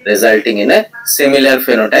cells, resulting in a similar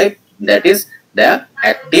phenotype, that is the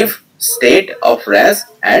active state of RAS,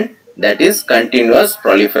 and that is continuous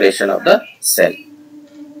proliferation of the cell.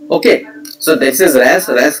 Okay, so this is RAS.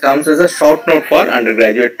 RAS comes as a short note for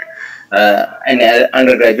undergraduate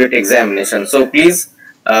undergraduate examination. So please,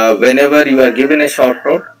 whenever you are given a short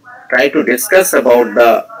note, try to discuss about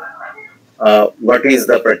the what is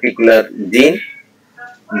the particular gene.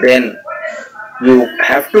 Then you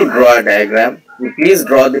have to draw a diagram. You please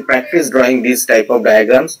practice drawing these type of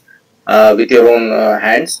diagrams with your own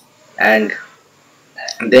hands, and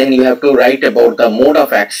then you have to write about the mode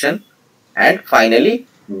of action, and finally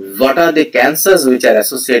what are the cancers which are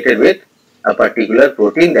associated with a particular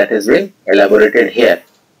protein that has been elaborated here.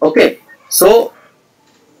 Okay, so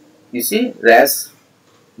you see RAS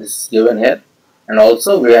is given here, and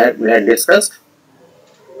also we had discussed.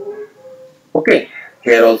 Okay,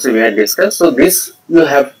 here also we had discussed. So this you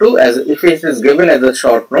have to, as if it is given as a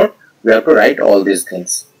short note, we have to write all these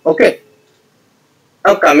things. Okay,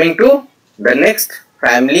 now coming to the next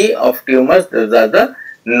family of tumors, those are the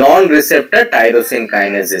non-receptor tyrosine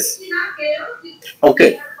kinases.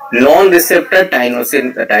 Okay, non-receptor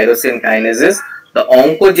tyrosine kinases, the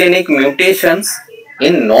oncogenic mutations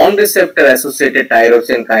in non-receptor associated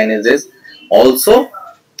tyrosine kinases also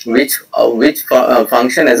which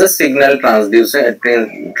function as a signal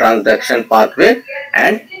transduction pathway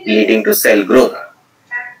and leading to cell growth.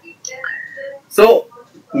 So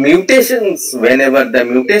mutations, whenever the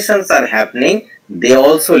mutations are happening, they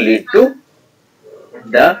also lead to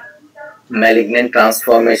the malignant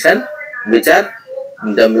transformation, which are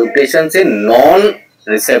the mutations in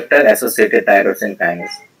non-receptor associated tyrosine kinase.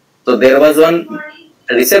 So there was one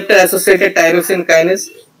receptor associated tyrosine kinase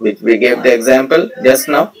which we gave the example just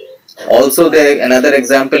now. Also another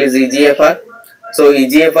example is EGFR. So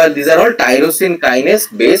EGFR, these are all tyrosine kinase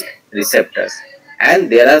based receptors, and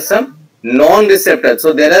there are some non-receptors.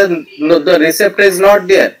 So there are the receptor is not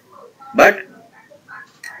there, but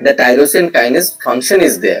the tyrosine kinase function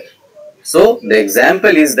is there. So the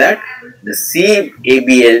example is that the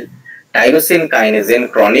CABL tyrosine kinase in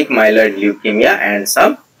chronic myeloid leukemia and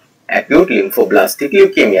some acute lymphoblastic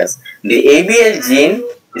leukemias. The ABL gene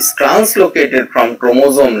is translocated from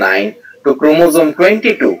chromosome 9 to chromosome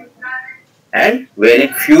 22, and where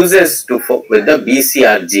it fuses with the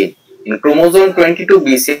BCR gene. In chromosome 22,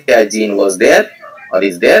 BCR gene was there or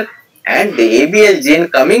is there, and the ABL gene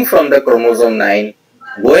coming from the chromosome 9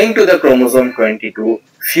 going to the chromosome 22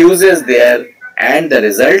 fuses there, and the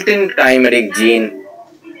resultant chimeric gene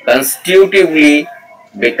constitutively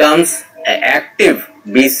becomes an active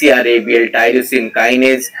BCR-ABL tyrosine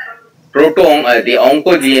kinase the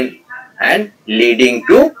oncogene, and leading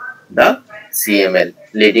to the CML,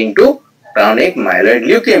 leading to chronic myeloid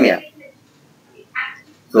leukemia.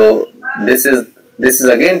 So this is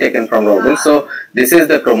again taken from Robin. So this is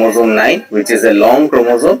the chromosome 9, which is a long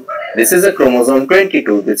chromosome. This is a chromosome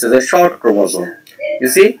 22. This is a short chromosome. You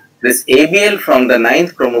see, this ABL from the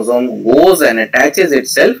 9th chromosome goes and attaches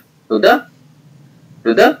itself to the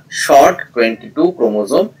short 22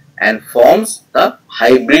 chromosome and forms the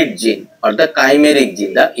hybrid gene or the chimeric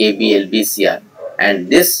gene, the ABL-BCR, and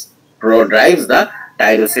this drives the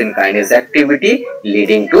tyrosine kinase activity,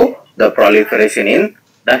 leading to the proliferation in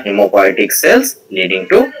the hemopoietic cells, leading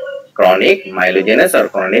to chronic myelogenous or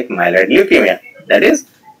chronic myeloid leukemia, that is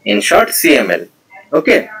in short CML.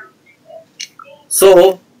 Okay,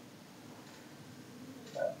 so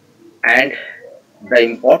and the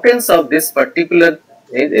importance of this particular,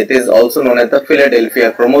 it is also known as the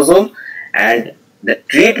Philadelphia chromosome, and the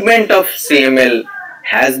treatment of CML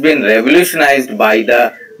has been revolutionized by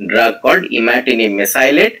the drug called imatinib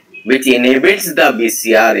mesylate, which inhibits the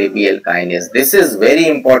BCR-ABL kinase. This is very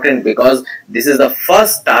important because this is the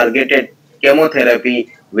first targeted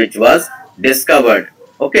chemotherapy which was discovered.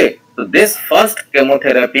 Okay, so this first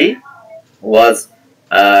chemotherapy was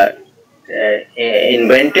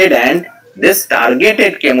invented, and this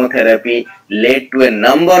targeted chemotherapy led to a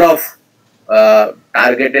number of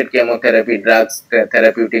targeted chemotherapy drugs,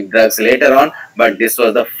 therapeutic drugs later on, but this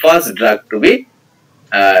was the first drug to be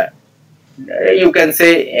you can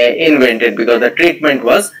say invented, because the treatment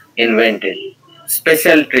was invented.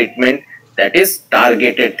 Special treatment, that is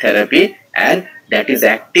targeted therapy, and that is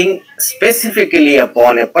acting specifically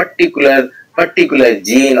upon a particular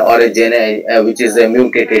gene or a gene which is a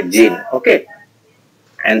mutated gene. Okay.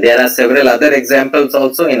 And there are several other examples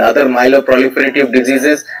also in other myeloproliferative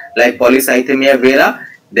diseases like polycythemia vera.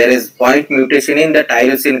 There is point mutation in the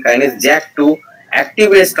tyrosine kinase JAK2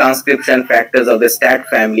 activates transcription factors of the STAT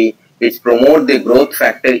family, which promote the growth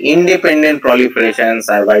factor independent proliferation and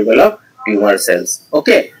survival of tumor cells.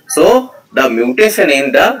 Okay, so the mutation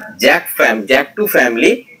in the JAK2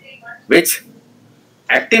 family, which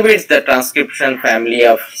activates the transcription family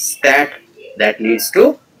of STAT, that leads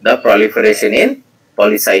to the proliferation in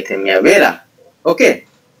polycythemia vera. Okay,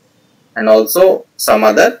 and also some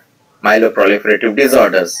other myeloproliferative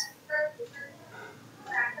disorders.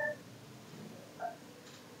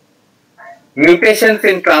 Mutations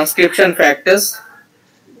in transcription factors.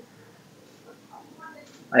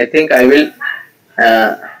 I think I will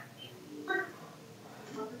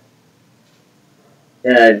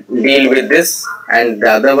deal with this and the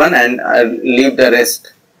other one, and leave the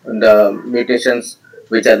rest, the mutations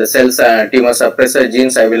which are the cells tumor suppressor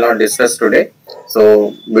genes, I will not discuss today.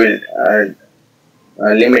 So we'll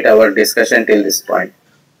limit our discussion till this point.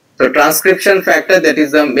 So transcription factor, that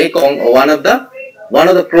is the one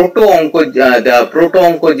of the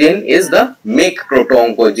proto-oncogene is the make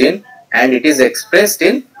proto-oncogene, and it is expressed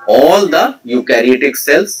in all the eukaryotic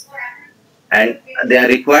cells, and they are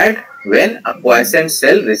required when a quiescent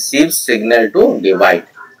cell receives signal to divide.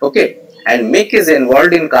 Okay, and MEK is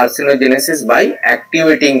involved in carcinogenesis by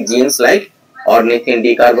activating genes like ornithine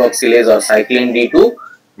decarboxylase or cyclin D2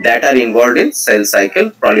 that are involved in cell cycle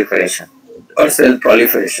proliferation or cell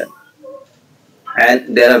proliferation.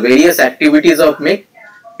 And there are various activities of MEK: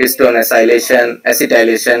 histone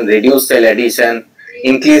acetylation, reduced cell adhesion,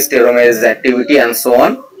 increased telomerase activity, and so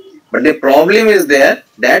on. But the problem is there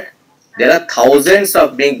that there are thousands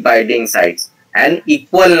of MEK binding sites and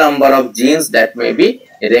equal number of genes that may be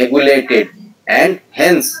regulated, and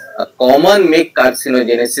hence a common MEK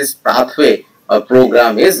carcinogenesis pathway or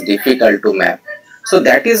program is difficult to map. So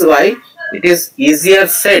that is why it is easier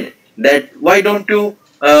said that why don't you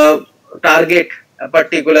target a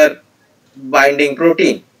particular binding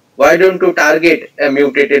protein? Why don't you target a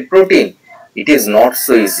mutated protein? It is not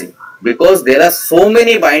so easy, because there are so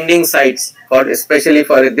many binding sites for, especially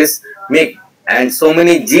for this MEK, and so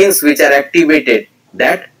many genes which are activated,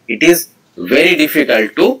 that it is very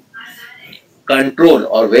difficult to control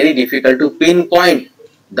or very difficult to pinpoint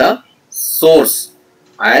the source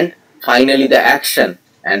and finally the action,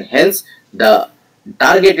 and hence the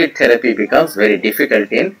targeted therapy becomes very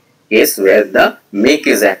difficult in case where the MEK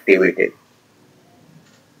is activated.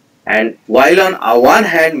 And while on one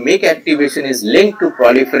hand MEK activation is linked to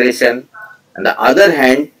proliferation, on the other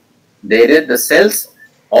hand the cells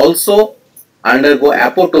also undergo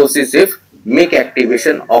apoptosis if MEK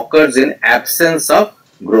activation occurs in absence of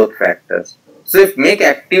growth factors. So if MEK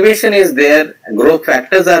activation is there, growth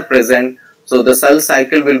factors are present, so the cell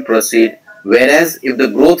cycle will proceed, whereas if the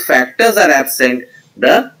growth factors are absent,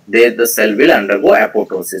 the cell will undergo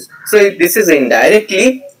apoptosis. So this is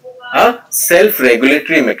indirectly a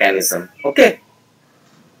self-regulatory mechanism. Okay.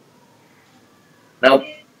 Now,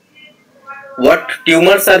 what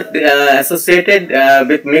tumors are associated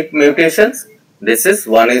with MEK mutations? This is,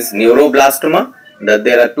 one is neuroblastoma. That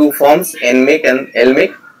there are two forms, NMEK and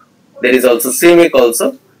LMEK. There is also CMYC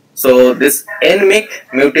also. So this NMYC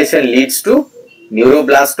mutation leads to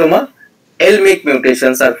neuroblastoma. LMYC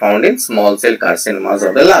mutations are found in small cell carcinomas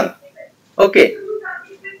of the lung. Okay.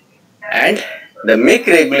 And the MEK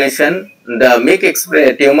regulation, the MEK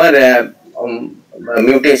tumor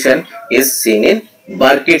mutation is seen in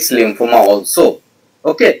Burkitt's lymphoma also.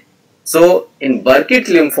 Okay. So in Burkitt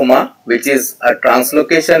lymphoma, which is a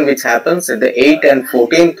translocation which happens in the 8 and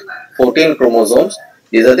 14 chromosomes,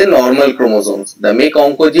 these are the normal chromosomes. The MEK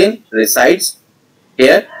oncogene resides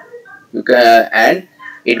here, and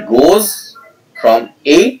it goes from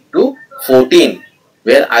 8 to 14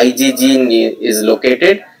 where Ig gene is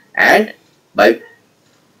located, and by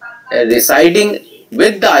residing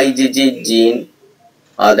with the IgG gene,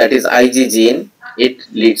 that is Ig gene, it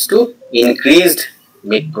leads to increased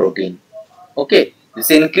MEK protein. Okay,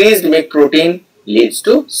 this increased MEK protein leads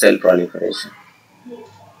to cell proliferation.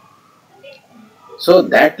 So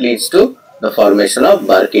that leads to the formation of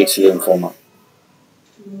Burkitt's lymphoma.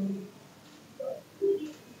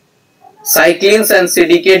 Cyclins and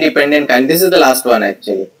CDK dependent kind. This is the last one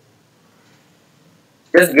actually.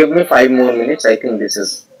 Just give me 5 more minutes. I think this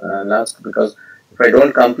is last, because If I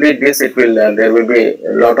don't complete this, it will there will be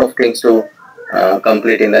a lot of things to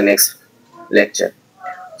complete in the next lecture.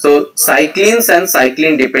 So cyclins and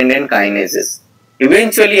cyclin dependent kinases.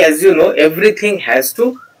 Eventually, as you know, everything has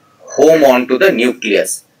to home on to the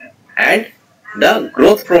nucleus, and the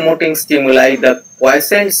growth promoting stimuli, the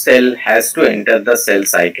quiescent cell has to enter the cell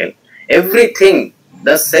cycle. Everything,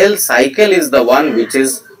 the cell cycle is the one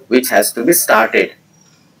which has to be started.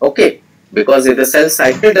 Okay, because if the cell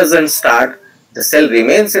cycle doesn't start, the cell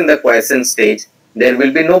remains in the quiescent stage, there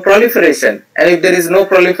will be no proliferation, and if there is no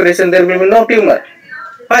proliferation, there will be no tumor.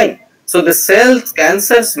 Fine. So the cells,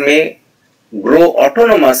 cancers may grow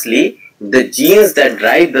autonomously. The genes that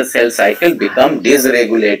drive the cell cycle become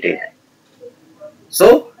dysregulated.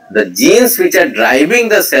 So the genes which are driving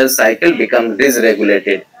the cell cycle become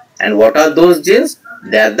dysregulated. And what are those genes?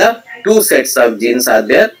 They are the two sets of genes are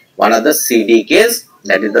there. One are the CDKs,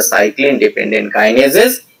 that is the cyclin dependent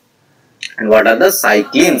kinases, and what are the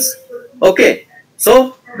cyclins? Okay,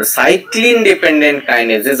 so the cyclin dependent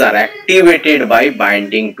kinases are activated by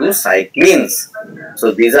binding to cyclins.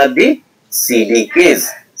 So these are the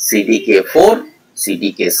CDKs, CDK4,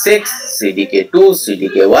 CDK6, CDK2,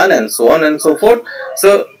 CDK1, and so on and so forth.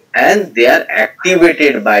 So, and they are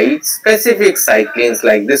activated by specific cyclins,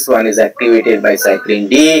 like this one is activated by cyclin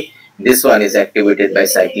D, this one is activated by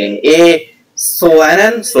cyclin A, so on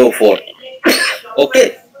and so forth.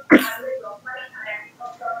 Okay.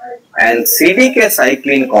 And CDK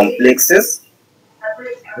cyclin complexes,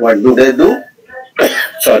 what do they do?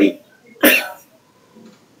 Sorry.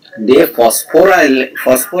 They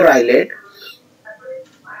phosphorylate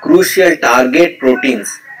crucial target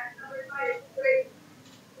proteins.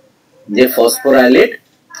 They phosphorylate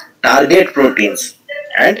target proteins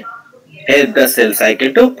and help the cell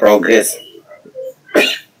cycle to progress.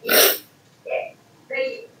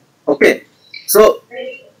 Okay. So,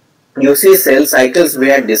 you see cell cycles we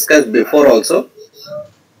had discussed before also.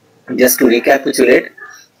 Just to recapitulate,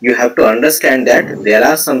 you have to understand that there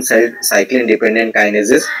are some cell cyclin dependent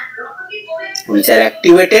kinases which are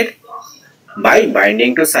activated by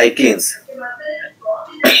binding to cyclins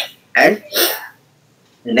and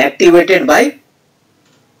inactivated by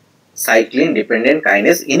cyclin dependent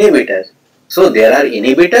kinase inhibitors. So there are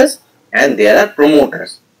inhibitors and there are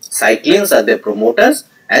promoters. Cyclins are the promoters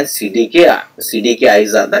and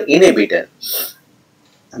CDKIs are the inhibitor.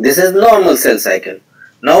 This is normal cell cycle.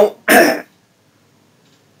 Now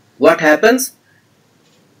what happens?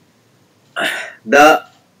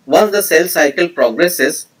 Once the cell cycle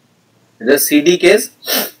progresses, the CDKs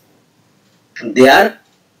they are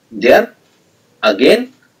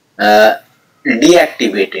again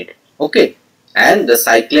deactivated. Okay, and the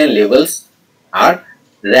cyclin levels are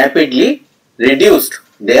rapidly reduced.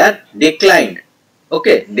 They are declined.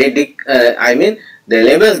 Okay, I mean the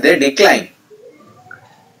levels they decline,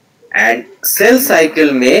 and cell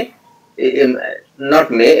cycle may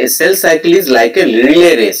not may a cell cycle is like a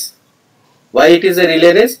relay race. Why it is a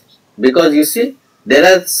relay race? Because you see there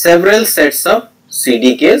are several sets of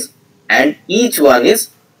CDKs and each one is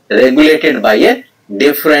regulated by a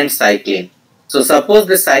different cyclin. So suppose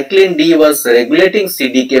the cyclin D was regulating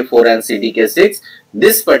CDK4 and CDK6,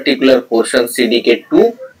 this particular portion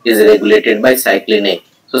CDK2 is regulated by cyclin A.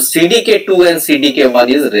 So CDK2 and CDK1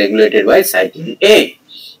 is regulated by cyclin A.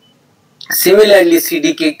 Similarly,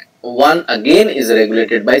 CDK1 again is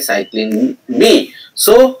regulated by cyclin B.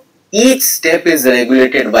 So each step is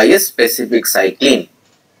regulated by a specific cyclin.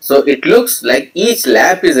 So it looks like each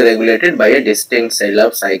lap is regulated by a distinct set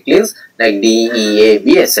of cyclins like D, E, A,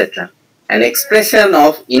 B, etc. An expression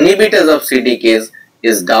of inhibitors of CDKs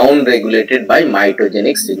is down regulated by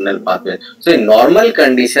mitogenic signal pathway. So in normal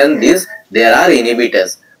condition, there are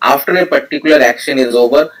inhibitors. After a particular action is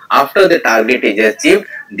over, after the target is achieved,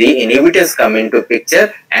 the inhibitors come into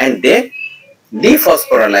picture and they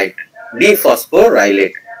dephosphorylate.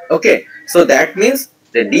 Okay, so that means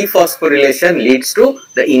the dephosphorylation leads to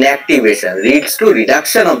the inactivation, leads to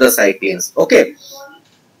reduction of the cyclins. Okay,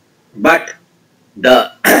 but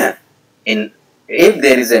the if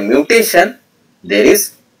there is a mutation, if there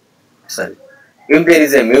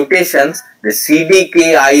is a mutation, the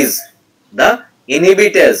CDKIs, the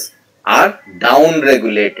inhibitors are down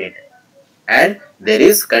regulated and there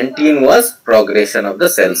is continuous progression of the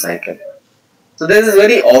cell cycle. So this is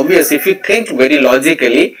very obvious. If you think very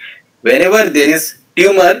logically, whenever there is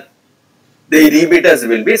tumor, the inhibitors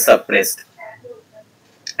will be suppressed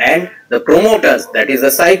and the promoters, that is the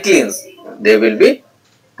cyclins, they will be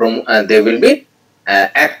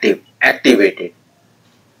activated.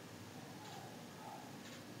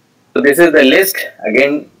 So this is the list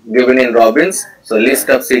again given in Robbins. So list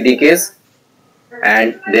of CDKs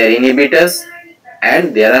and their inhibitors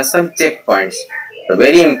and there are some checkpoints. The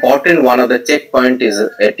very important one of the checkpoint is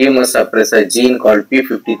a tumor suppressor gene called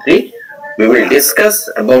P53. We will discuss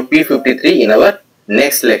about P53 in our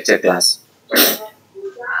next lecture class.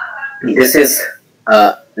 This is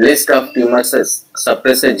a list of tumor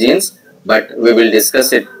suppressor genes, but we will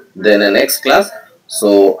discuss it in the next class.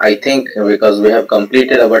 So I think because we have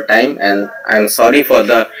completed our time, and I'm sorry for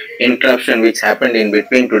the interruption which happened in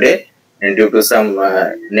between today and due to some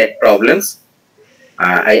net problems.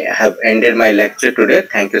 I have ended my lecture today.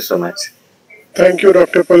 Thank you so much. Thank you,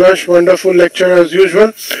 Dr. Palash. Wonderful lecture as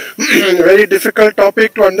usual. Very difficult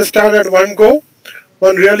topic to understand at one go.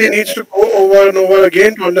 One really needs to go over and over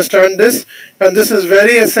again to understand this. And this is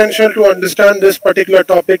very essential to understand this particular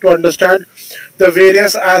topic, to understand the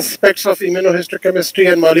various aspects of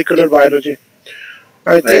immunohistochemistry and molecular biology.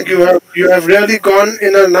 I think you have really gone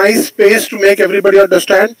in a nice space to make everybody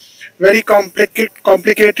understand. Very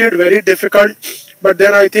complicated, very difficult. But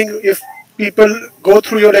then I think if people go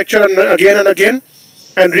through your lecture and again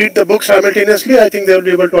and read the book simultaneously, I think they will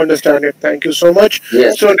be able to understand it. Thank you so much.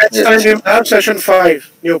 Yes. So next time we will have session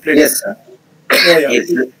 5, Neoplasia. Yes, sir.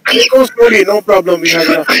 Yes. Go slowly, no problem. We have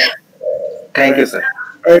enough. Thank you, sir.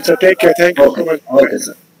 All right, so take care. Thank you so much. Okay,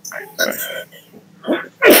 sir.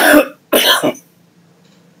 Bye.